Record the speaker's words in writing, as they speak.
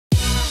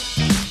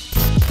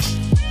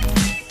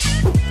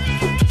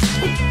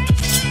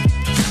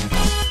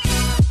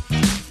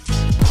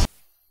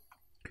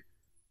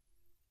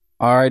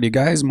Alrighty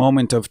guys,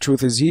 moment of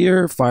truth is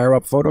here. Fire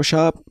up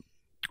Photoshop,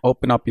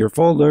 open up your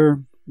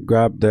folder,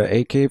 grab the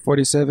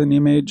AK47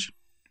 image,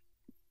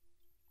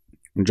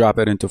 drop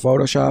it into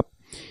Photoshop,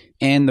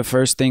 and the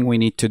first thing we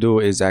need to do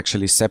is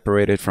actually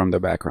separate it from the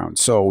background.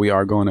 So we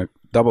are going to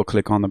double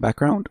click on the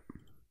background.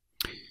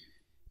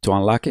 To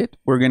unlock it,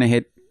 we're going to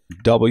hit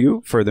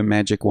W for the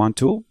magic wand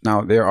tool.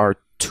 Now there are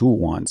two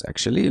wands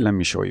actually. Let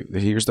me show you.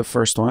 Here's the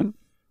first one.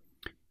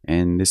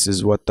 And this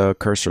is what the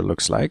cursor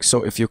looks like.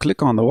 So if you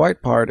click on the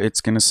white part, it's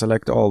going to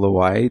select all the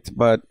white,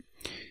 but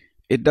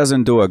it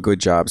doesn't do a good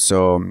job.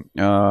 So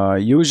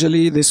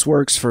usually this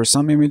works for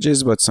some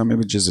images, but some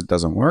images it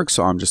doesn't work.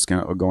 So I'm just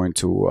going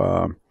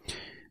to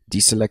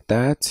deselect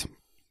that.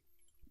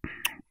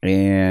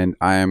 And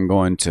I am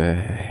going to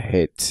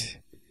hit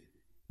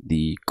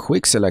the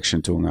quick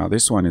selection tool. Now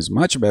this one is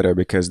much better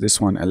because this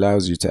one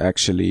allows you to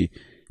actually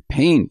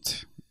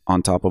paint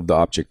on top of the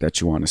object that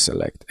you want to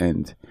select.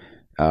 And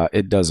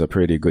it does a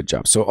pretty good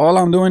job. So all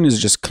I'm doing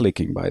is just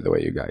clicking, by the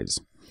way, you guys.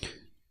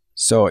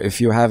 So if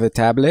you have a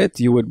tablet,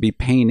 you would be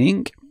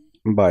painting,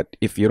 but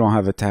if you don't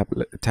have a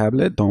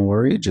tablet, don't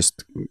worry,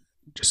 just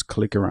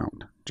click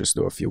around. Just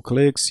do a few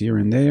clicks here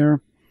and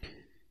there.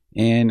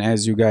 And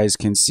as you guys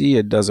can see,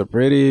 it does a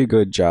pretty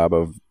good job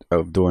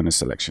of doing a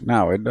selection.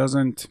 Now, it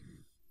doesn't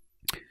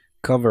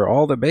cover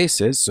all the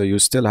bases, so you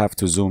still have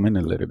to zoom in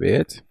a little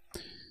bit.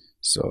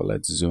 So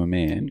let's zoom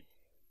in.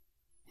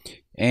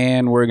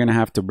 And we're going to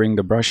have to bring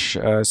the brush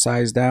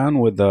size down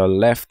with the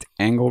left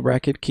angle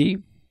bracket key.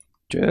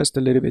 Just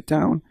a little bit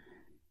down.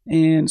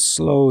 And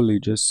slowly,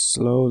 just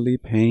slowly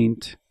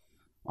paint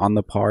on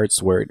the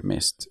parts where it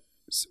missed.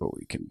 So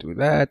we can do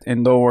that.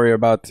 And don't worry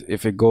about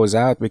if it goes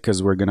out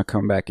because we're going to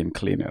come back and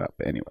clean it up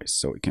anyway.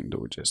 So we can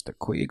do just a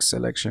quick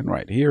selection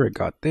right here. It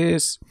got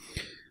this.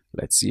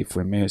 Let's see if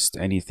we missed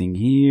anything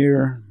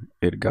here.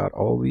 It got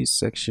all these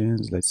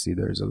sections. Let's see,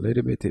 there's a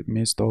little bit it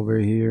missed over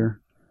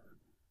here.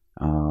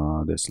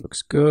 This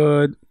looks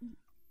good.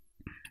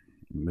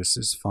 This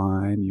is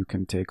fine. You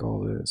can take all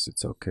this.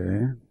 It's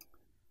okay.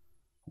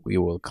 We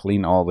will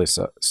clean all this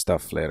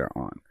stuff later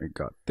on. It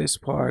got this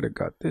part. It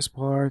got this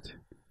part.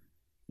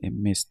 It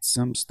missed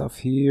some stuff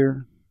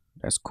here.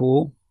 That's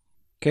cool.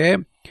 Okay.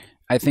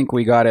 I think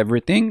we got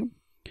everything.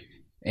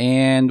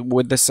 And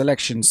with the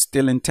selection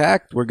still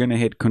intact, we're going to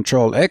hit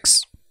Control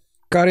X.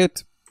 Got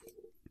it.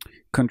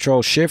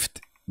 Control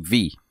Shift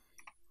V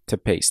to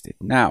paste it.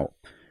 Now,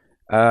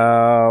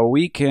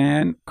 we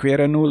can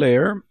create a new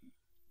layer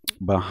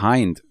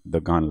behind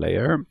the gun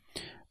layer.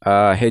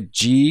 Hit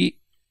G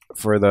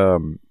for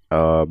the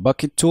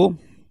bucket tool.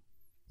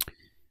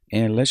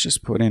 And let's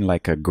just put in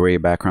like a gray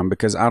background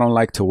because I don't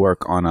like to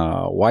work on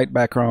a white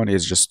background.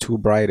 It's just too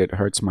bright. It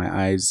hurts my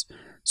eyes.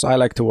 So I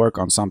like to work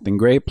on something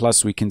gray.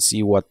 Plus we can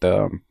see what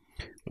the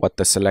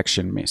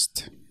selection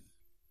missed.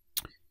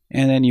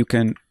 And then you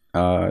can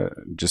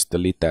just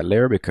delete that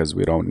layer because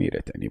we don't need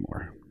it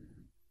anymore.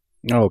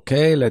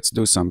 Okay, let's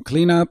do some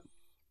cleanup.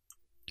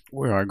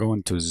 We are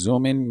going to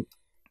zoom in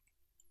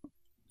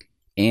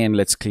and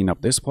let's clean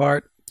up this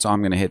part. So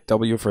I'm going to hit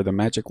W for the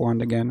magic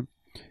wand again.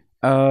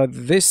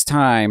 This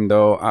time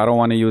though, I don't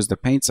want to use the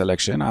paint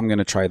selection. I'm going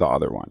to try the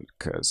other one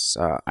because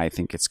I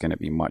think it's going to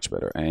be much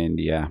better. And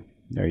yeah,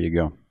 there you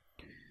go.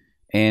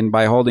 And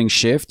by holding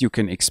shift, you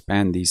can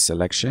expand these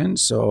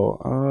selections.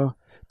 So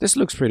this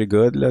looks pretty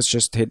good. Let's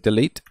just hit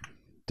delete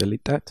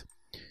that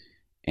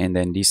and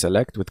then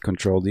deselect with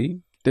Control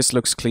D. This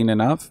looks clean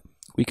enough.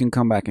 We can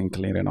come back and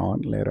clean it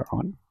on later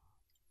on.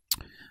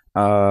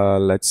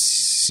 Let's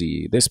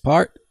see this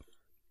part.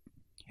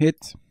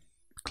 Hit,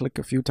 click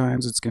a few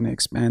times. It's going to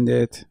expand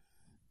it.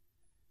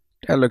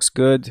 That looks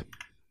good.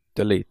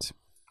 Delete.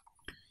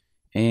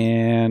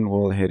 And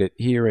we'll hit it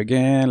here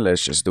again.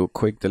 Let's just do a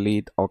quick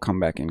delete. I'll come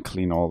back and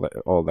clean all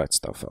that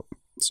stuff up.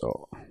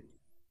 So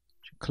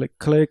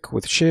click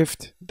with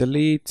shift,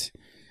 delete.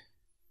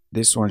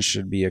 This one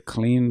should be a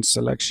clean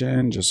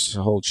selection. Just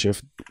hold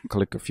shift,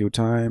 click a few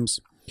times.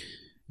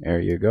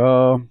 There you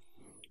go.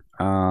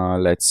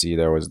 Let's see,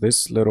 there was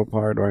this little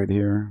part right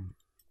here.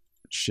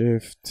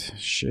 Shift.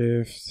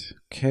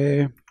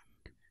 Okay.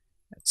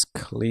 It's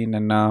clean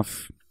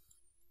enough.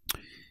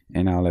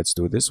 And now let's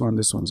do this one.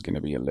 This one's going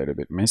to be a little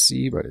bit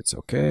messy, but it's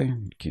okay.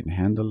 You can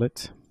handle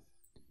it.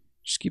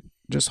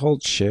 Just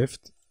hold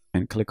shift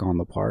and click on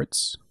the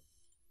parts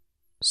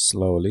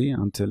slowly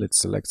until it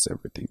selects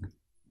everything.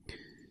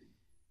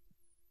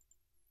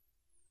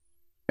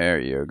 There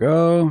you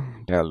go.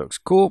 That looks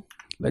cool.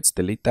 Let's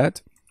delete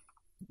that.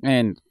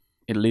 And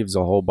it leaves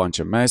a whole bunch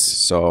of mess.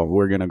 So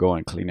we're going to go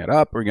and clean it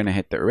up. We're going to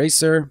hit the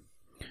eraser.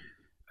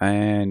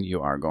 And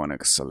you are going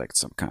to select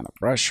some kind of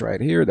brush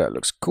right here. That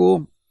looks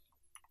cool.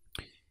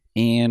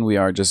 And we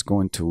are just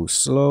going to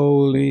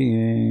slowly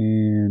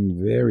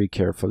and very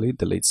carefully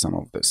delete some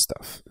of this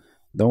stuff.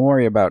 Don't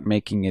worry about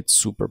making it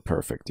super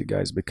perfect, you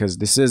guys, because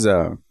this is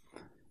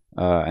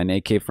an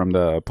AK from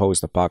the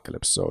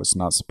post-apocalypse, so it's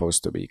not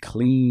supposed to be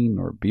clean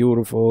or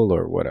beautiful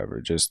or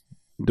whatever. Just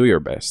do your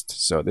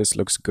best. So this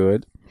looks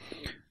good.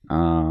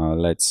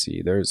 Let's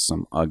see, there's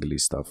some ugly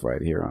stuff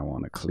right here I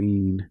want to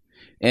clean.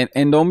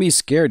 And don't be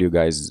scared, you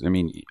guys. I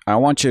mean, I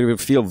want you to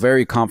feel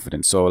very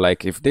confident. So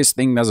like, if this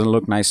thing doesn't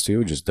look nice to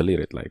you, just delete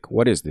it. Like,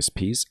 what is this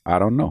piece? I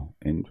don't know,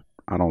 and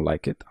I don't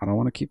like it. I don't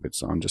want to keep it,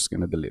 so I'm just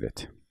gonna delete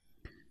it.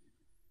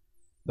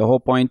 The whole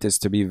point is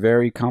to be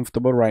very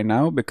comfortable right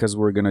now, because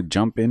we're gonna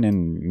jump in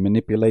and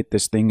manipulate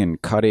this thing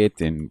and cut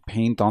it and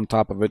paint on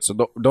top of it.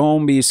 So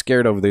don't be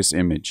scared of this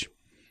image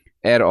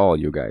at all,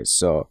 you guys.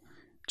 So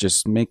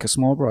just make a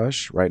small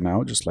brush right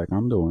now, just like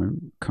I'm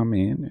doing. Come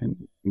in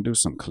and do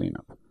some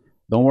cleanup.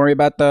 Don't worry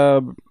about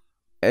the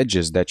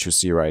edges that you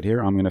see right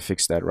here. I'm gonna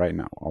fix that right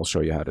now. I'll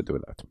show you how to do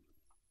that.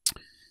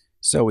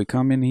 So we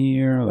come in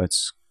here,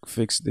 let's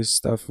fix this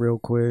stuff real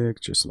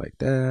quick, just like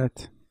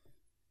that.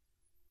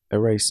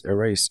 Erase,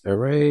 erase,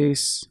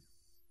 erase.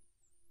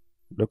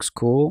 Looks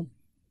cool.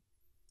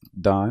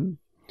 Done.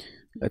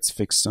 Let's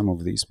fix some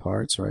of these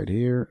parts right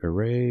here.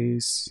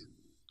 Erase.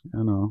 I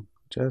don't know,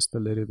 just a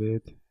little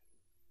bit.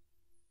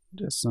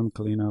 Just some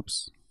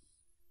cleanups.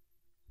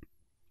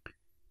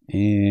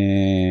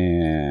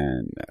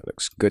 And that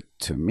looks good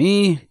to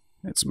me.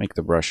 Let's make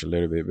the brush a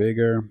little bit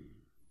bigger.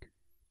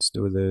 Let's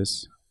do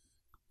this.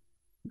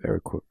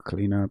 Very quick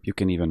cleanup. You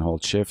can even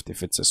hold shift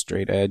if it's a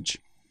straight edge.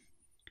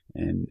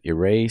 And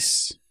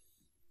erase.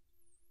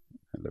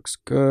 It looks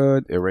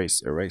good.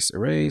 Erase, erase,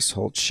 erase.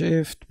 Hold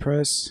shift,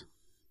 press,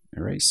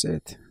 erase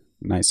it.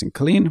 Nice and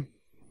clean.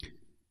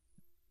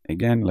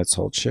 Again, let's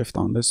hold shift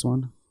on this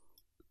one.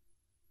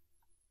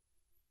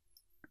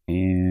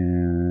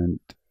 And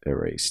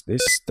erase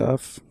this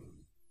stuff.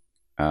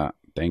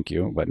 Thank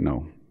you, but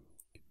no.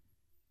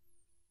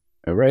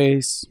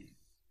 Erase.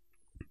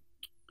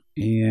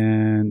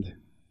 And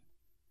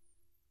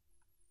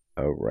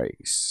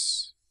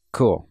erase.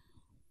 Cool.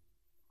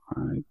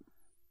 All right,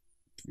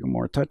 a few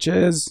more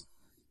touches.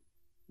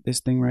 This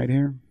thing right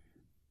here.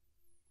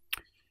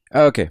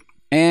 Okay,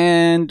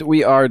 and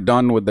we are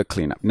done with the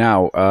cleanup.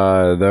 Now,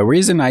 the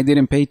reason I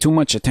didn't pay too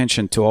much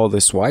attention to all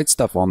this white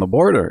stuff on the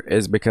border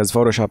is because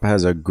Photoshop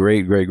has a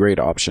great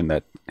option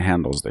that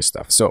handles this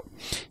stuff. So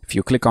if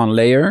you click on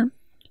layer,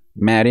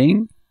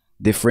 matting,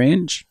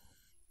 defringe,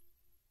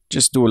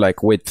 just do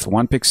like width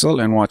 1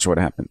 pixel and watch what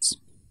happens.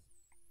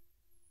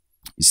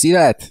 You see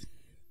that?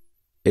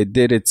 It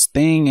did its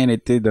thing and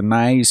it did a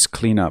nice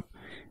cleanup,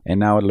 and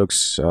now it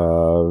looks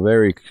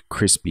very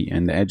crispy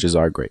and the edges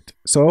are great.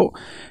 So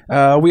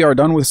we are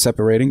done with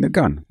separating the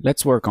gun.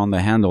 Let's work on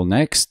the handle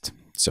next.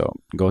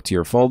 So go to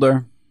your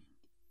folder,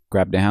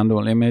 grab the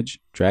handle image,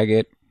 drag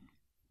it,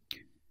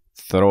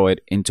 throw it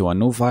into a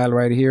new file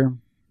right here.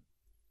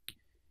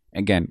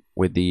 Again,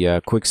 with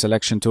the quick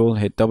selection tool,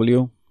 hit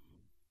W,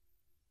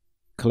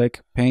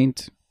 click,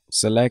 paint,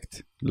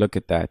 select. Look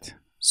at that,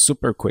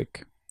 super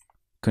quick.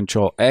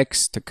 Control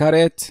X to cut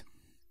it.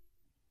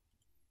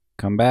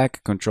 Come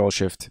back, Control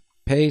Shift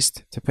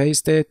paste to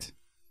paste it.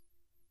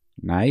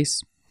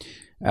 Nice.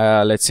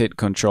 Let's hit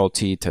Control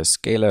T to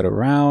scale it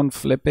around,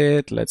 flip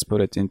it. Let's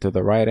put it into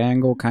the right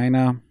angle,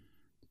 kinda.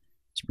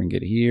 Let's bring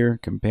it here,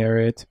 compare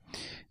it.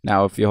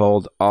 Now, if you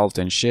hold Alt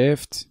and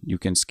Shift, you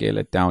can scale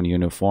it down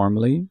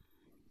uniformly.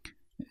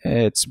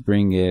 Let's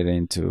bring it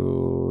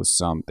into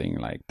something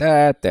like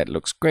that. That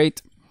looks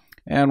great.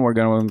 And we're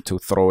going to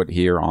throw it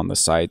here on the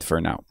side for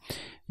now.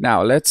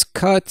 Now let's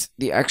cut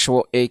the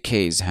actual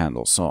AK's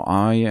handle. So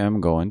I am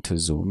going to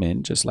zoom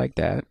in just like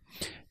that.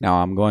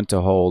 Now I'm going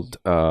to hold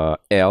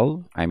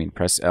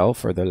press L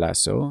for the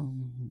lasso.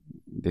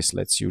 This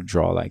lets you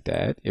draw like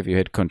that. If you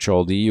hit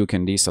Control D, you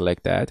can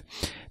deselect that.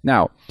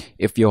 Now,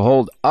 if you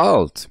hold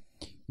Alt,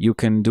 you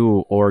can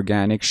do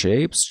organic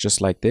shapes just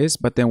like this.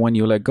 But then when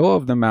you let go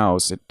of the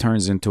mouse, it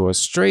turns into a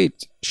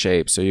straight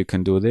shape. So you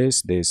can do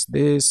this, this,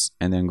 this,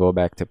 and then go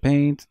back to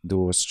paint,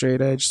 do a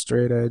straight edge,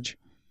 straight edge,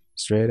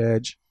 straight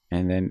edge.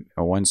 And then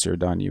once you're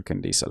done, you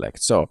can deselect.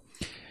 So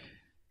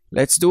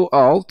let's do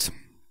Alt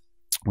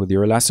with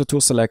your lasso tool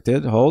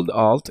selected. Hold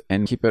Alt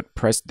and keep it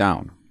pressed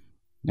down.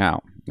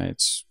 Now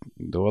let's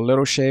do a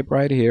little shape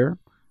right here.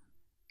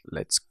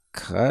 Let's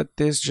cut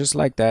this just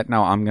like that.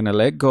 Now I'm gonna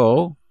let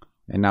go,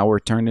 and now we're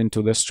turned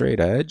into the straight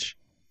edge.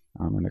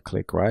 I'm gonna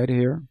click right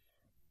here,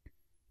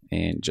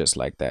 and just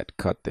like that,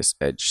 cut this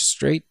edge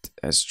straight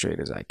as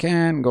I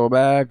can. Go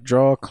back,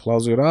 draw,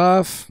 close it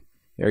off.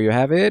 There you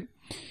have it.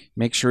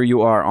 Make sure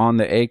you are on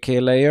the AK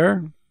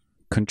layer.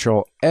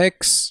 Control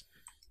X,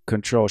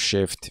 Control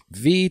Shift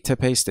V to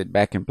paste it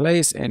back in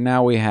place, and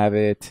now we have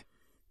it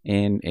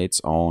in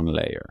its own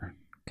layer.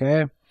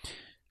 Okay,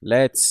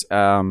 let's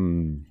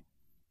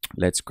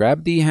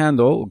grab the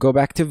handle, go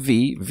back to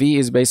V. V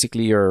is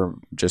basically your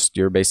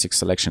basic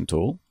selection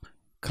tool.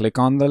 Click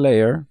on the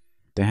layer,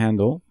 the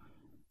handle.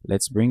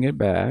 Let's bring it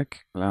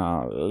back.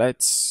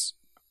 Let's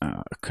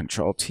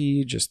Control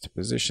T just to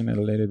position it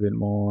a little bit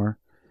more.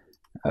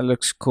 That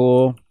looks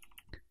cool.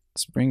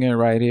 Let's bring it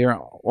right here.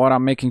 What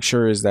I'm making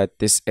sure is that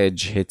this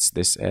edge hits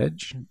this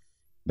edge,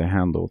 the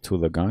handle to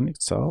the gun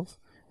itself.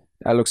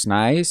 That looks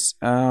nice.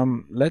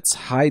 Let's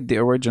hide the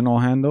original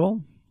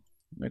handle.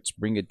 Let's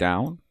bring it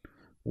down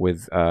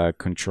with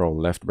Control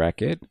left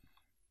bracket.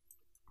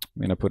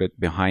 I'm gonna put it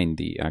behind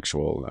the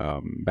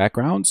actual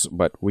backgrounds,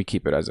 but we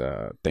keep it as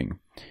a thing.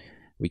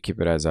 We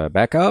keep it as a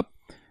backup.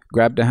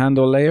 Grab the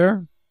handle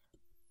layer.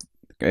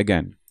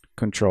 Again,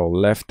 control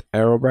left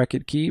arrow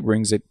bracket key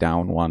brings it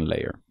down one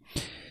layer.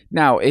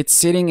 Now it's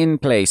sitting in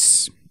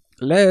place.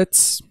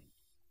 Let's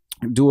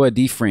do a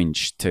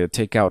defringe to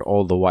take out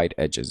all the white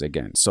edges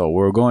again. So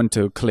we're going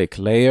to click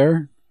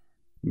layer,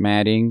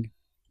 matting,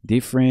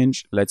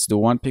 defringe. Let's do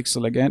 1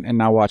 pixel again, and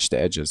now watch the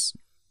edges.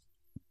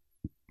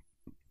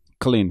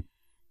 Clean.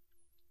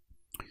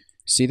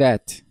 See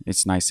that?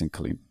 It's nice and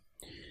clean.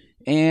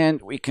 And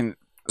we can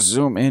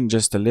zoom in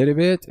just a little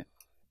bit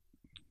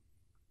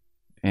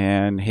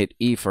and hit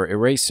E for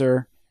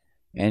eraser,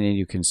 and then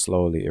you can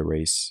slowly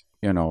erase,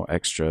 you know,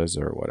 extras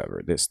or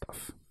whatever, this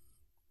stuff.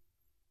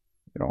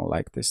 You don't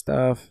like this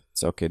stuff,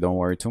 it's okay, don't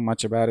worry too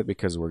much about it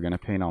because we're gonna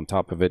paint on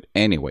top of it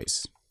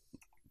anyways.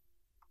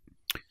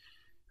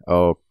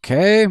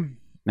 Okay,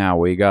 now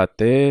we got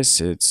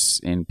this, it's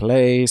in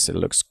place, it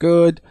looks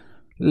good.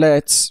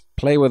 Let's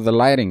play with the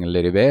lighting a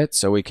little bit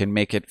so we can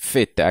make it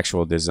fit the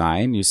actual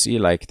design. You see,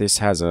 like, this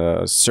has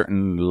a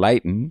certain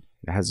lighting,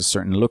 it has a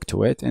certain look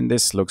to it, and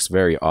this looks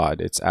very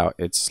odd. It's out,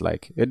 it's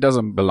like, it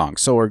doesn't belong.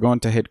 So we're going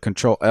to hit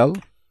Control L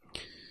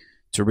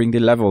to bring the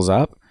levels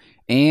up.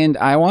 And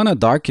I want to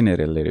darken it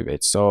a little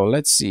bit. So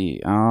let's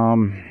see.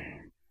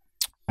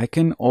 I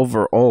can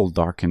overall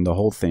darken the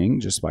whole thing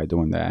just by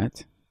doing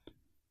that.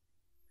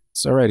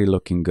 It's already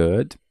looking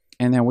good.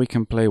 And then we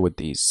can play with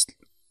these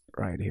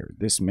right here.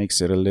 This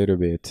makes it a little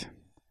bit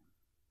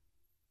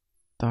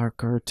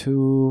darker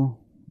too.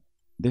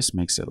 This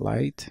makes it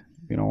light.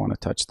 You don't want to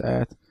touch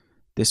that.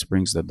 This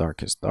brings the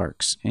darkest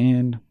darks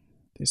in.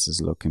 This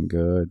is looking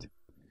good.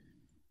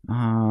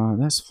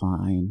 That's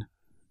fine.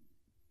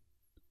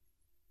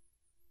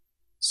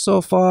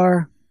 So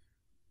far,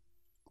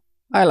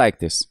 I like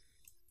this.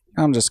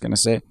 I'm just gonna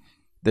say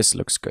this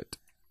looks good.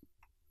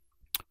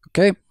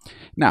 Okay,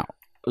 now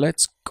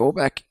let's go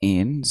back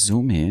in,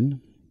 zoom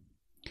in.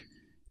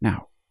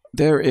 Now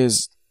there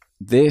is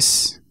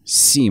this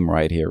seam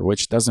right here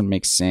which doesn't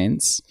make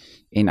sense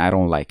and I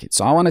don't like it,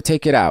 so I want to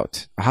take it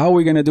out. How are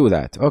we gonna do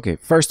that? Okay,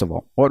 first of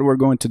all, what we're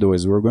going to do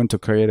is we're going to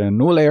create a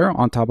new layer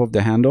on top of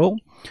the handle.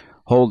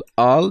 Hold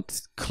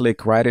Alt,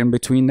 click right in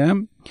between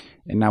them,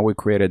 and now we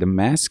created a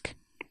mask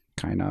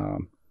kind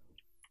of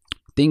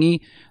thingy.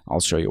 I'll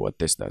show you what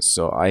this does.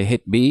 So I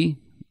hit B,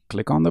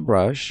 click on the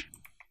brush.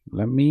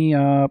 Let me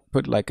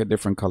put like a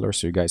different color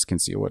so you guys can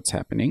see what's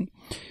happening.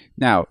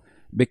 Now,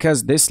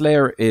 because this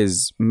layer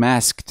is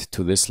masked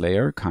to this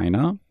layer,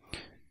 kinda,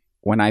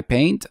 when I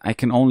paint, I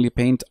can only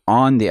paint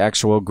on the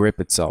actual grip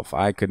itself.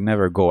 I could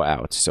never go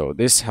out. So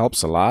this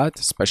helps a lot,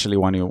 especially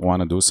when you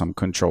want to do some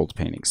controlled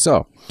painting.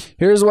 So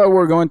here's what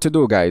we're going to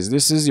do, guys.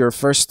 This is your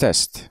first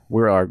test.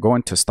 We are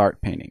going to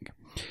start painting.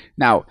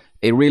 Now,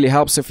 it really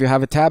helps if you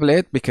have a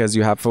tablet because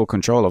you have full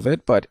control of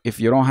it. But if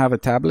you don't have a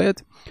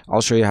tablet,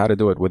 I'll show you how to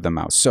do it with the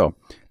mouse. So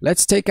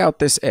let's take out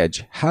this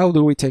edge. How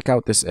do we take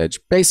out this edge?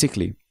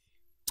 Basically,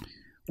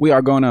 we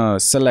are going to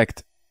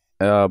select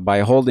by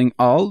holding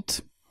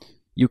Alt.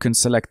 You can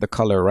select the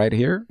color right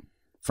here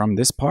from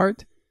this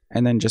part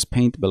and then just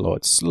paint below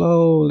it.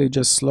 Slowly,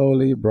 just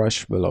slowly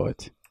brush below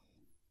it.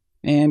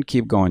 And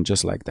keep going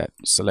just like that.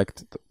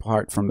 Select the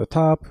part from the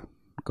top,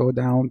 go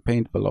down,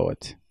 paint below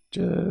it.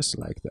 Just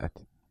like that.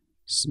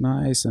 It's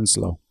nice and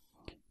slow.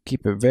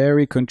 Keep it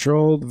very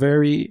controlled,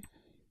 very,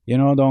 you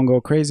know, don't go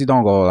crazy.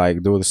 Don't go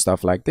like do the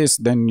stuff like this.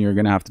 Then you're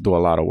going to have to do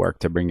a lot of work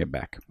to bring it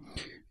back.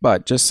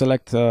 But just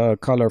select the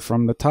color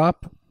from the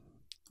top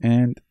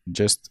and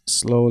just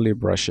slowly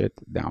brush it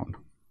down.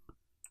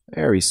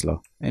 Very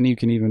slow. And you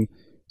can even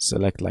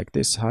select like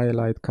this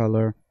highlight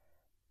color.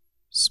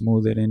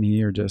 Smooth it in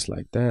here just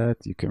like that.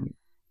 You can,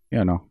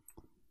 you know,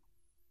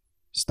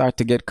 start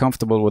to get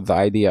comfortable with the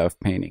idea of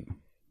painting.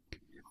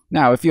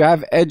 Now, if you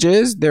have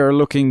edges, they're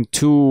looking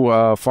too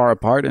far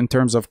apart in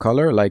terms of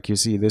color, like you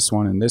see this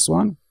one and this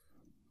one.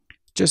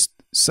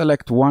 Just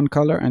select one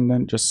color and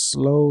then just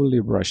slowly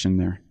brush in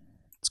there.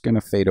 It's going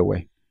to fade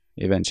away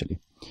eventually.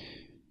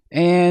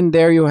 And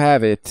there you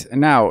have it.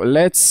 Now,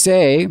 let's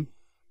say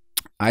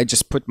I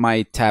just put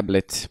my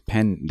tablet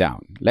pen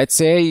down. Let's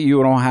say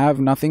you don't have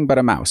nothing but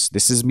a mouse.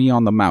 This is me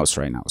on the mouse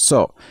right now.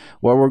 So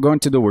what we're going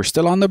to do, we're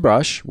still on the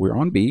brush. We're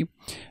on B.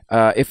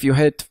 If you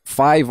hit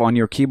 5 on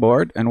your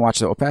keyboard and watch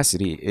the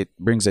opacity, it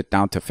brings it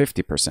down to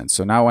 50%.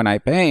 So now when I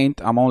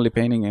paint, I'm only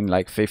painting in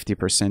like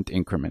 50%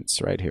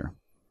 increments right here.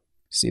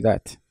 See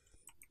that?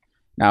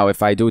 Now,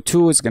 if I do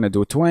 2, it's going to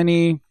do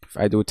 20. If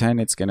I do 10,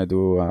 it's going to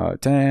do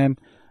 10.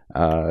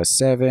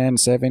 7,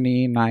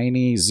 70,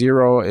 90,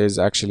 0 is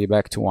actually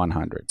back to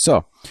 100.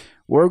 So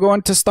we're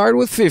going to start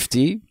with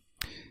 50.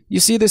 You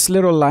see this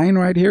little line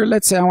right here?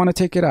 Let's say I want to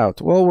take it out.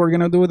 Well, we're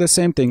going to do the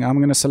same thing. I'm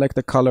going to select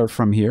the color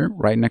from here,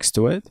 right next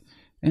to it,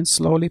 and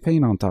slowly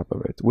paint on top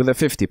of it with a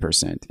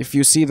 50%. If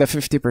you see the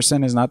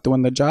 50% is not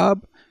doing the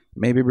job,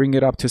 maybe bring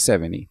it up to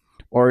 70.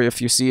 Or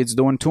if you see it's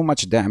doing too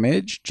much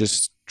damage,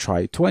 just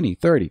try 20,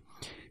 30.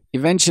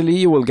 Eventually,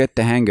 you will get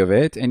the hang of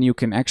it, and you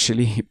can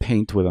actually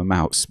paint with a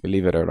mouse,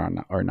 believe it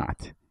or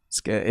not.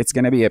 It's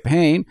going to be a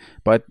pain,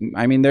 but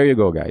I mean, there you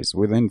go, guys.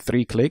 Within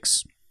 3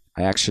 clicks,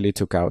 I actually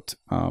took out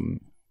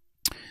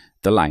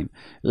the line.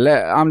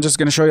 I'm just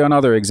going to show you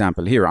another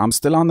example here. I'm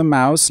still on the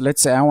mouse.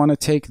 Let's say I want to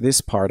take this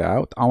part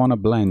out. I want to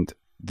blend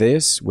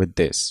this with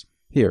this.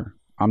 Here,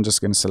 I'm just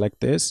going to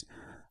select this.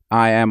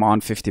 I am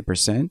on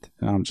 50%,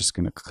 and I'm just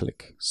going to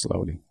click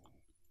slowly.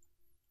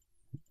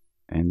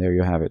 And there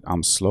you have it.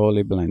 I'm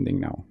slowly blending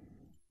now.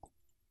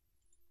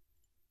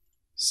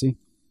 See?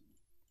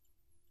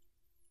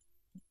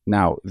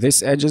 Now,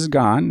 this edge is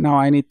gone. Now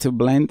I need to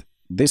blend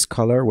this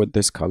color with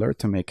this color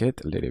to make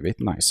it a little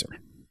bit nicer.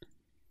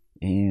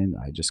 And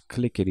I just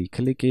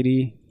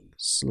clickety,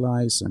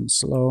 slice and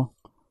slow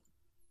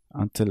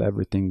until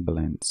everything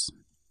blends.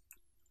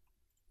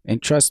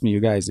 And trust me, you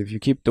guys, if you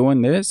keep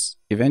doing this,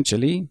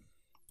 eventually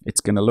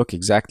it's going to look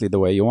exactly the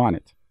way you want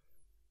it.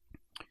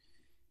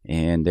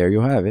 And there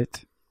you have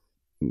it.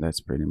 That's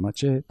pretty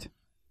much it.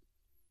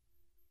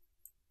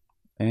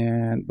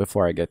 And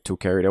before I get too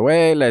carried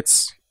away,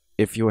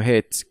 if you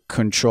hit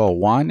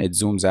Control-1, it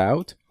zooms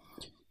out.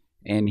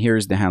 And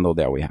here's the handle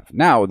that we have.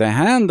 Now, the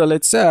handle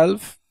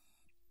itself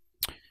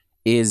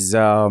is,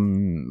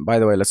 by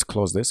the way, let's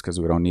close this because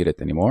we don't need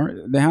it anymore.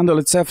 The handle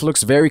itself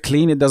looks very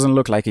clean. It doesn't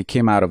look like it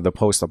came out of the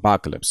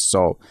post-apocalypse.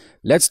 So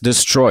let's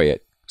destroy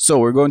it. So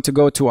we're going to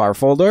go to our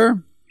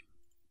folder.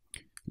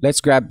 Let's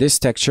grab this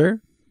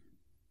texture.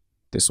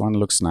 This one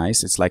looks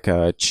nice. It's like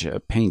a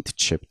paint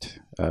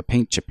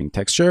chipping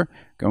texture.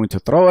 Going to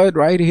throw it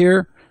right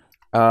here.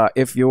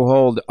 If you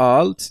hold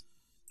Alt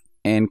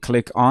and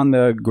click on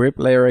the grip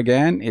layer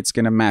again, it's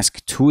going to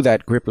mask to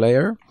that grip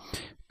layer.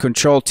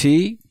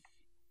 Control-T,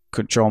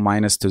 Control-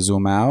 to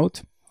zoom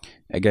out.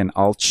 Again,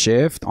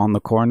 Alt-Shift on the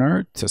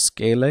corner to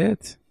scale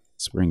it.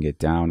 Let's bring it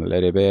down a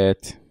little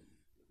bit.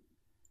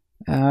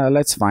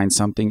 Let's find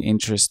something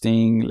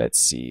interesting. Let's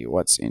see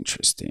what's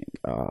interesting.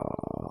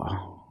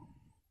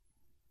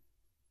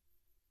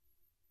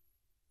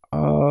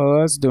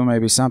 Let's do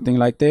maybe something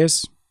like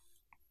this.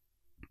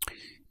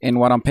 And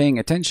what I'm paying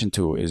attention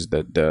to is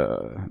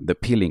the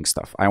peeling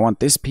stuff. I want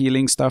this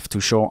peeling stuff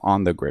to show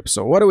on the grip.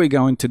 So what are we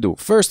going to do?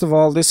 First of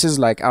all, this is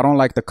like, I don't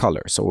like the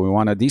color. So we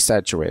want to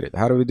desaturate it.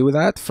 How do we do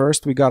that?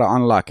 First, we got to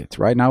unlock it.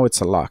 Right now,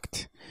 it's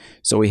locked.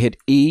 So we hit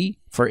E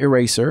for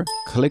eraser,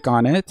 click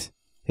on it,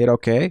 hit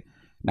OK.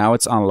 Now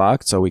it's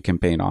unlocked, so we can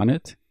paint on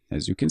it,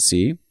 as you can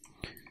see.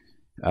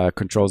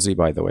 Control-Z,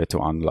 by the way, to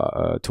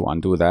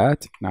undo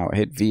that. Now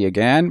hit V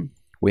again.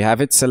 We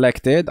have it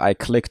selected. I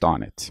clicked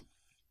on it.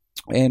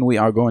 And we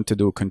are going to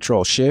do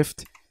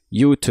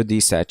Control-Shift-U to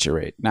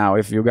desaturate. Now,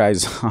 if you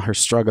guys are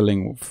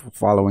struggling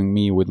following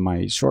me with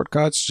my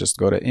shortcuts, just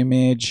go to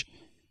Image,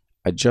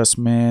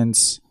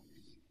 Adjustments,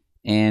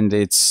 and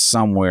it's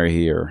somewhere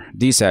here.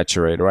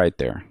 Desaturate right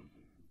there.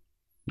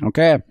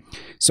 Okay,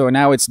 so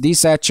now it's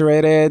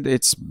desaturated.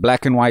 It's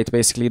black and white,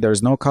 basically.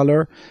 There's no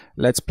color.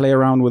 Let's play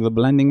around with the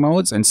blending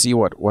modes and see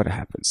what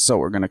happens. So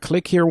we're going to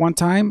click here one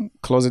time,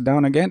 close it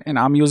down again, and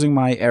I'm using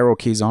my arrow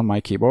keys on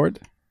my keyboard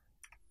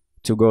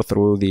to go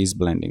through these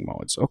blending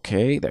modes.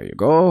 Okay, there you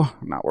go.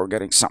 Now we're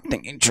getting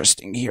something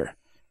interesting here.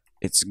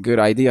 It's a good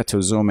idea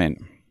to zoom in.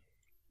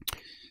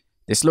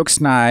 This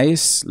looks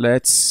nice.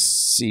 Let's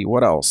see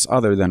what else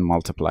other than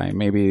multiply.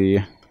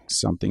 Maybe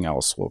something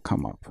else will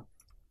come up.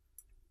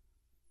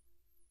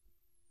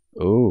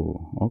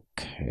 Oh,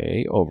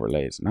 okay.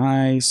 Overlay is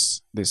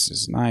nice. This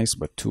is nice,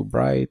 but too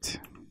bright.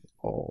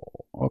 Oh,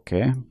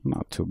 okay.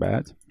 Not too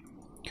bad.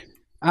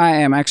 I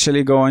am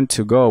actually going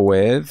to go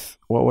with,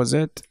 what was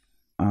it?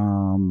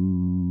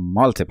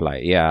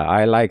 Multiply. Yeah,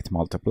 I liked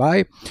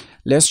multiply.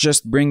 Let's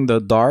just bring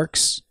the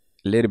darks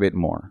a little bit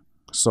more.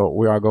 So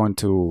we are going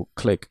to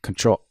click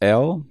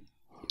Control-L,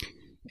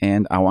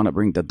 and I want to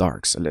bring the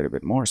darks a little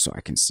bit more so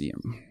I can see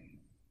them.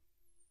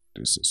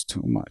 This is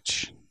too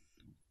much.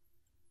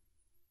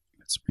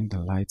 Let's bring the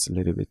lights a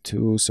little bit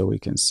too so we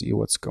can see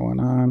what's going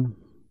on.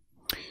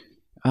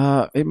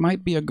 It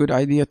might be a good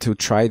idea to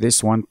try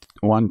this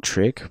one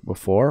trick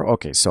before.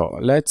 Okay, so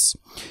let's,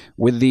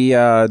 with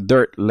the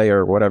dirt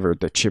layer, whatever,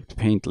 the chipped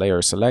paint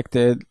layer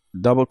selected,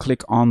 double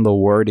click on the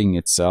wording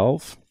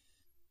itself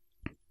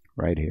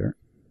right here.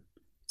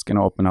 It's going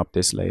to open up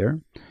this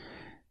layer.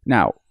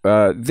 Now,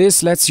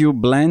 this lets you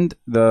blend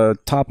the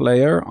top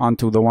layer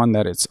onto the one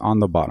that it's on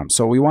the bottom.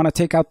 So we want to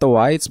take out the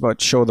whites but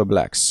show the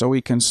blacks. So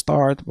we can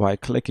start by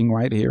clicking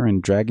right here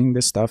and dragging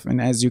this stuff. And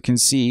as you can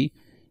see,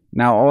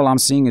 now all I'm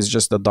seeing is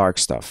just the dark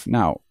stuff.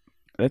 Now,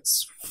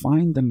 let's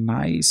find a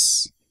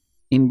nice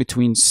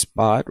in-between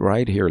spot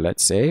right here,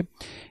 let's say.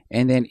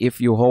 And then if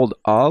you hold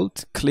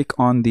Alt, click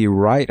on the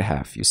right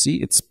half. You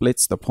see, it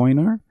splits the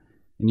pointer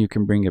and you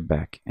can bring it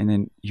back. And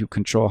then you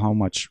control how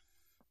much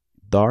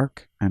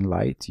dark and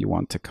light you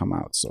want to come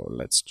out. So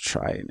let's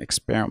try and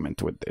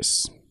experiment with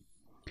this.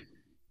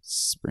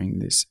 Let's bring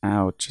this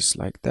out just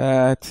like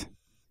that.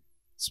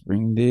 Let's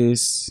bring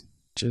this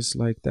just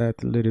like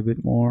that a little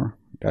bit more.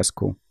 That's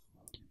cool.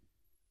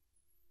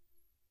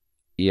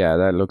 Yeah,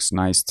 that looks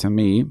nice to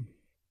me.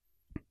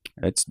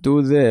 Let's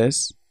do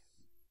this.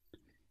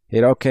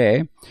 Hit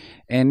OK.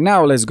 And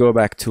now let's go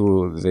back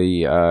to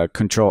the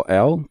Control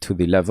L to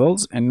the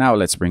levels. And now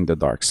let's bring the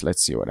darks.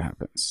 Let's see what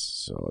happens.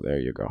 So there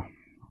you go.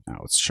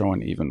 Now it's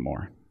showing even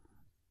more.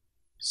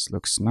 This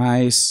looks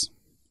nice.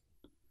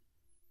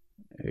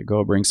 There you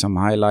go. Bring some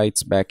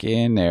highlights back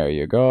in. There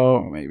you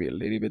go. Maybe a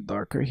little bit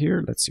darker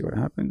here. Let's see what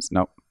happens.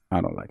 No, I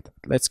don't like that.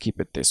 Let's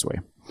keep it this way.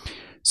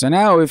 So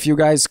now if you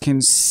guys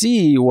can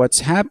see,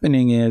 what's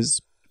happening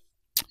is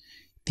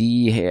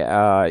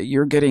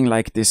you're getting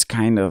like this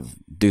kind of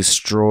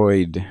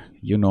destroyed,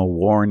 you know,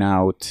 worn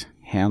out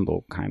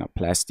handle, kind of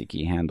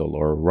plasticky handle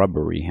or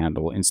rubbery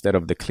handle instead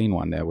of the clean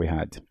one that we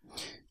had.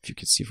 If you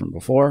could see from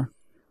before,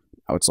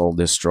 now it's all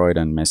destroyed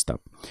and messed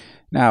up.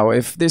 Now,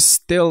 if this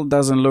still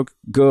doesn't look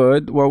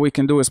good, what we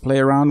can do is play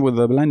around with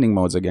the blending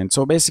modes again.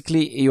 So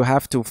basically, you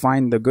have to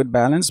find the good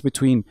balance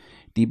between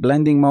the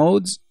blending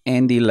modes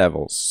and the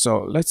levels.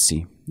 So let's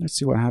see. Let's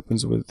see what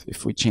happens with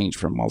if we change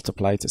from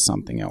multiply to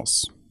something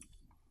else.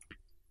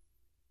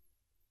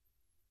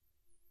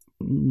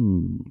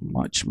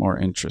 Much more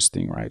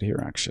interesting right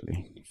here,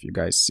 actually. If you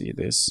guys see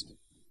this,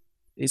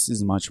 this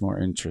is much more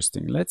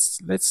interesting. Let's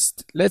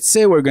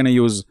say we're gonna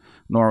use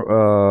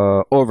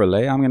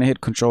overlay. I'm gonna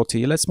hit Control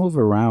T. Let's move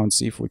around,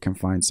 see if we can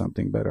find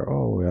something better.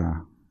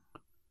 Oh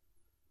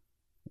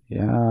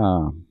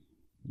yeah,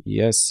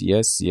 yes.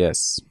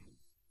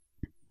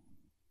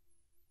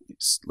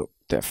 This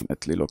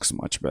definitely looks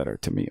much better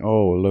to me.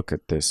 Oh, look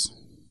at this.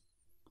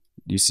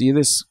 Do you see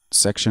this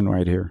section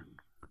right here?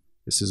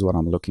 This is what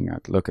I'm looking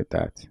at. Look at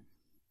that.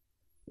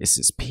 This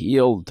is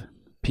peeled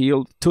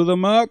to the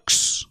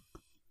max.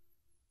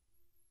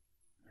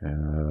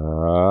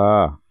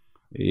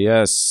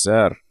 Yes,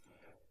 sir.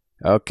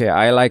 Okay,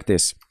 I like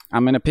this.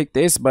 I'm gonna pick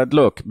this, but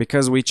look,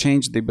 because we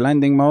changed the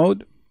blending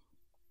mode,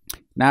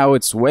 now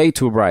it's way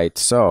too bright.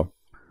 So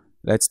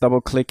let's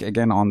double click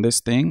again on this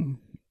thing.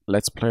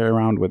 Let's play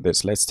around with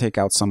this. Let's take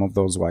out some of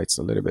those whites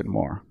a little bit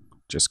more.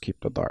 Just keep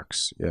the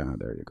darks. Yeah,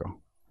 there you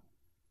go.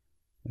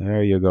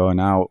 There you go.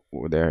 Now,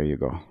 there you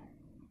go.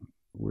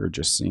 We're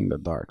just seeing the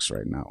darks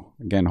right now.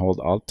 Again, hold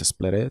Alt to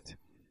split it.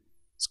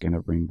 It's going to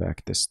bring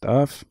back this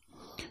stuff.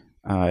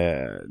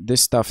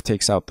 This stuff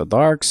takes out the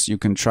darks. You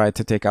can try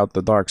to take out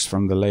the darks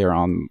from the layer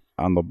on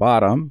the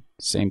bottom.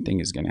 Same thing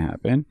is going to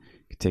happen.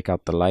 You can take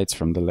out the lights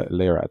from the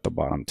layer at the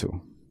bottom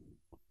too.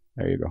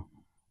 There you go.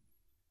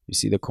 You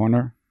see the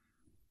corner?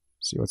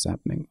 See what's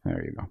happening?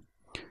 There you go.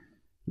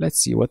 Let's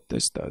see what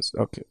this does.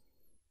 Okay.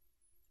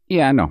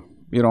 Yeah, no.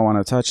 You don't want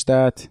to touch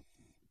that.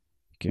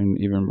 You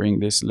can even bring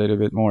this a little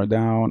bit more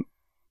down.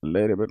 A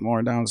little bit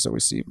more down so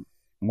we see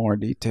more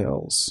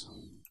details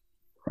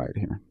right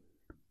here.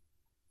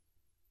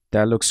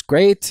 That looks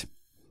great.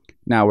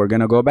 Now we're going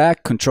to go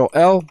back, Control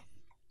L,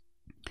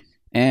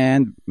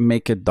 and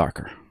make it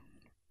darker.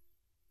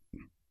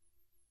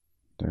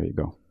 There you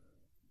go.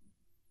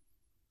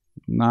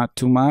 Not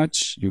too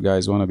much. You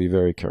guys want to be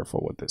very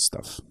careful with this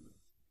stuff.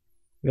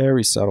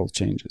 Very subtle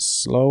changes.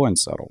 Slow and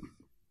subtle.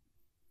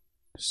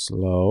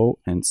 Slow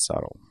and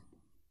subtle.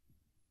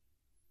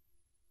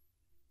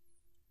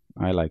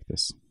 I like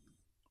this.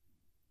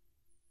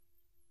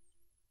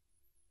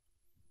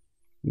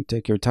 And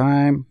take your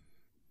time.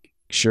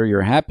 Make sure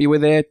you're happy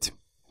with it.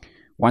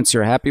 Once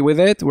you're happy with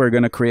it, we're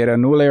going to create a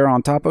new layer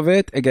on top of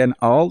it. Again,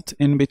 Alt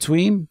in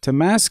between to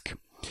mask.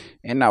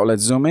 And now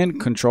let's zoom in,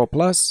 Control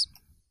plus.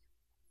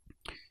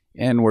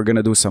 And we're going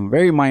to do some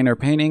very minor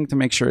painting to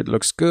make sure it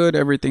looks good.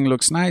 Everything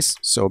looks nice.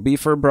 So B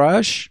for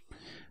brush,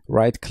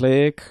 right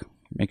click,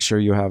 make sure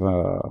you have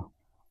a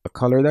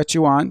color that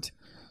you want.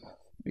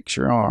 Make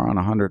sure you're on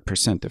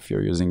 100% if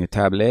you're using a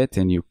tablet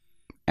and you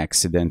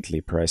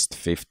accidentally pressed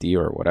 50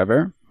 or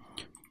whatever.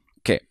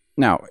 Okay,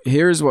 now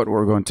here's what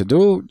we're going to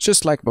do,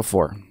 just like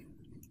before.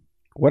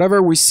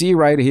 Whatever we see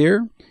right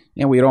here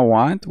and we don't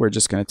want, we're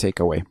just going to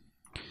take away.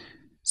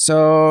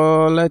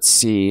 So let's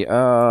see.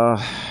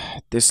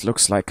 This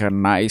looks like a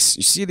nice,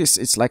 you see this,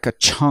 it's like a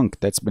chunk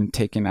that's been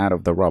taken out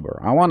of the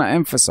rubber. I want to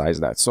emphasize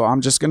that. So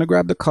I'm just going to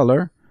grab the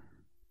color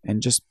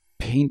and just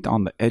paint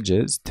on the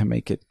edges to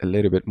make it a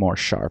little bit more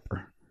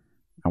sharper.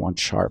 I want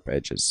sharp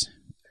edges.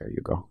 There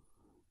you go.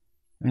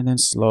 And then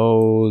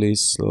slowly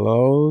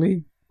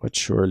but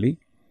surely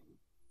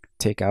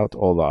take out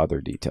all the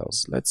other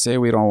details. Let's say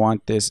we don't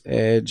want this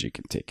edge. You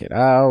can take it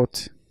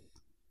out.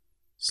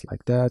 Just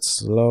like that,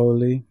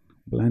 slowly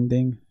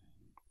blending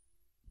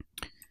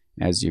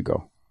as you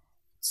go.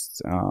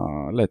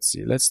 Let's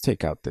see. Let's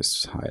take out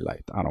this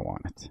highlight. I don't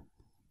want it.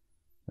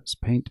 Let's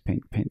paint.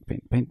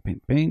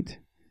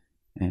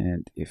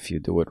 And if you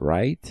do it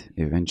right,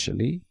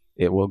 eventually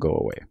it will go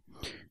away.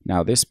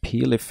 Now this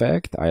peel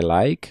effect I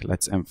like.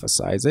 Let's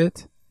emphasize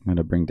it. I'm going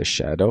to bring the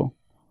shadow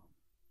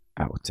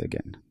out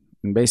again.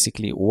 And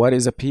basically, what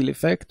is a peel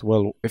effect?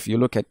 Well, if you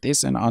look at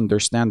this and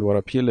understand what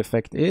a peel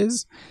effect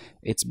is,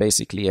 it's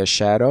basically a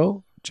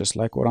shadow, just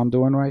like what I'm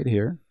doing right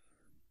here.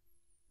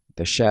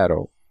 The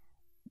shadow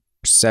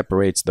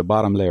separates the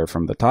bottom layer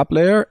from the top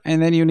layer,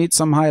 and then you need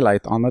some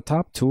highlight on the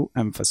top to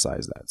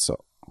emphasize that.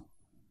 So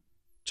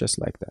just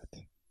like that.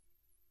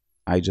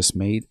 I just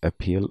made a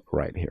peel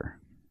right here.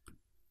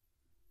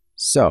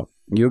 So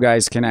you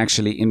guys can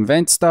actually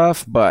invent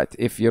stuff, but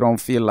if you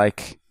don't feel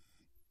like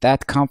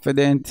that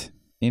confident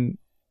in,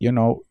 you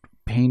know,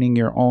 painting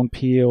your own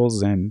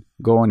peels and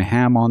going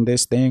ham on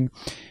this thing,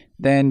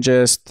 then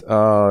just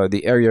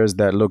the areas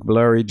that look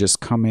blurry, just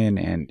come in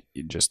and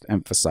you just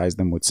emphasize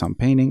them with some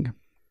painting.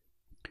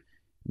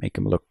 Make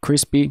them look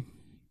crispy.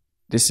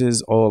 This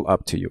is all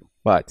up to you.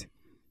 But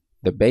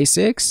the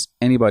basics,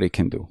 anybody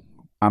can do.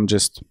 I'm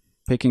just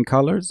picking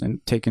colors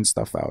and taking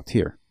stuff out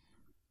here.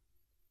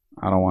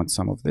 I don't want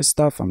some of this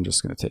stuff. I'm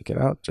just going to take it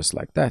out just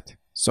like that.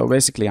 So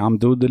basically I'm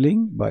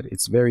doodling, but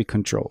it's very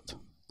controlled.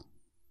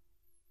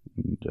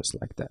 Just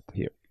like that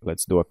here.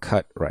 Let's do a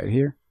cut right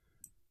here.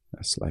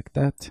 Just like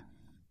that.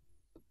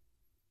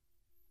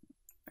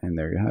 And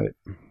there you have it.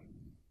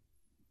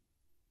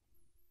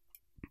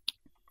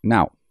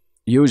 Now,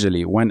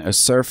 usually when a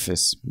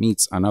surface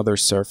meets another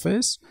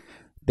surface,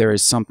 there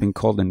is something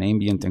called an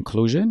ambient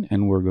inclusion,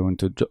 and we're going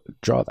to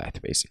draw that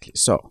basically.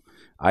 So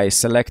I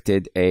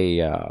selected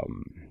a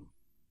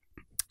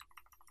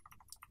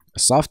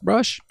soft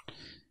brush,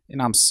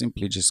 and I'm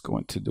simply just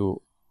going to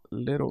do a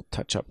little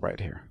touch up right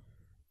here.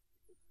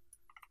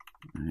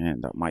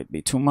 And that might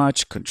be too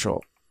much.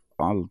 Control,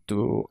 I'll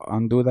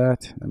undo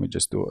that. Let me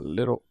just do a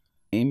little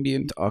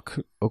ambient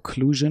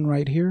occlusion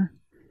right here.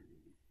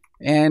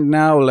 And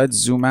now let's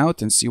zoom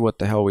out and see what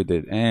the hell we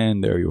did.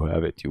 And there you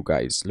have it, you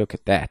guys. Look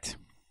at that.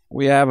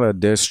 We have a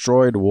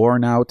destroyed,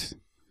 worn out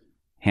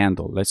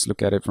handle. Let's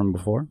look at it from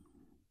before.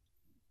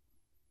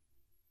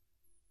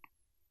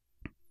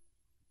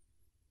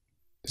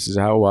 This is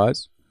how it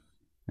was,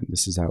 and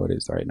this is how it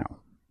is right now.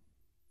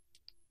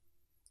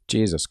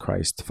 Jesus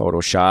Christ,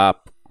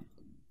 Photoshop.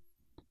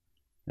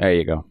 There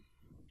you go.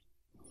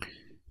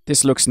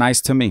 This looks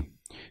nice to me.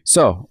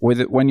 So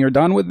when you're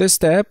done with this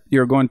step,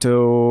 you're going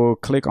to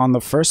click on the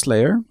first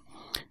layer,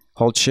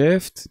 hold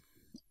Shift,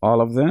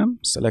 all of them,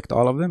 select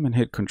all of them, and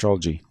hit Control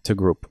G to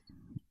group.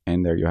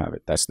 And there you have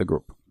it. That's the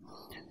group.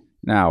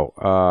 Now,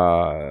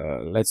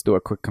 let's do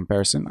a quick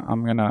comparison.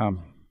 I'm gonna,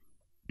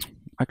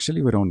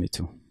 actually, we don't need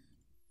to.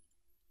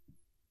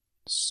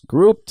 It's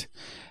grouped.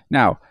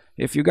 Now,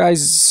 if you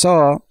guys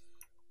saw,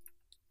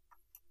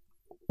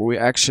 we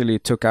actually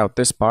took out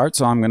this part.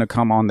 So I'm gonna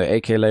come on the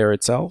AK layer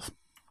itself,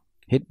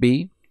 hit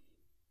B,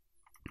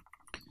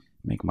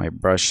 make my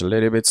brush a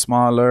little bit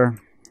smaller.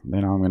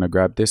 Then I'm gonna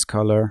grab this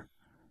color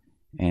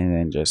and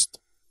then just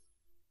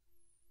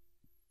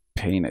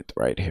paint it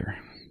right here.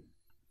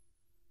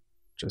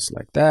 Just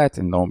like that.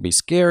 And don't be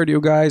scared,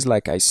 you guys.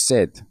 Like I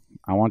said,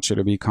 I want you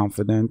to be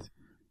confident.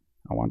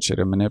 I want you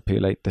to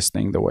manipulate this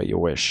thing the way you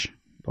wish.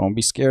 Don't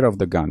be scared of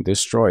the gun.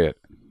 Destroy it.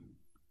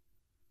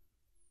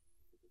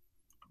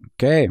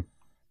 Okay.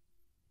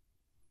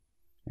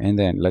 And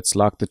then let's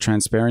lock the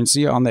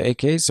transparency on the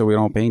AK so we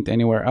don't paint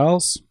anywhere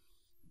else.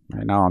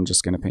 Right now I'm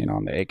just going to paint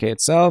on the AK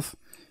itself.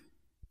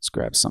 Let's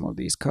grab some of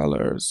these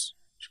colors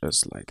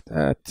just like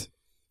that.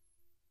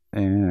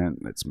 And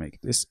let's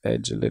make this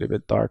edge a little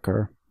bit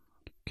darker.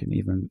 Can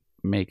even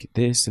make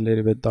this a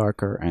little bit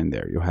darker, and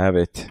there you have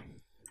it.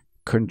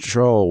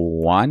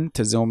 Control 1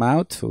 to zoom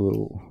out.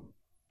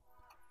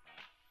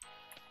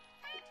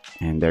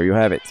 And there you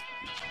have it.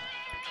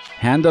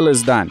 Handle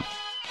is done.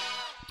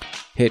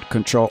 Hit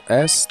Control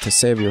S to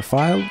save your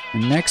file,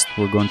 and next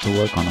we're going to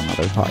work on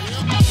another part.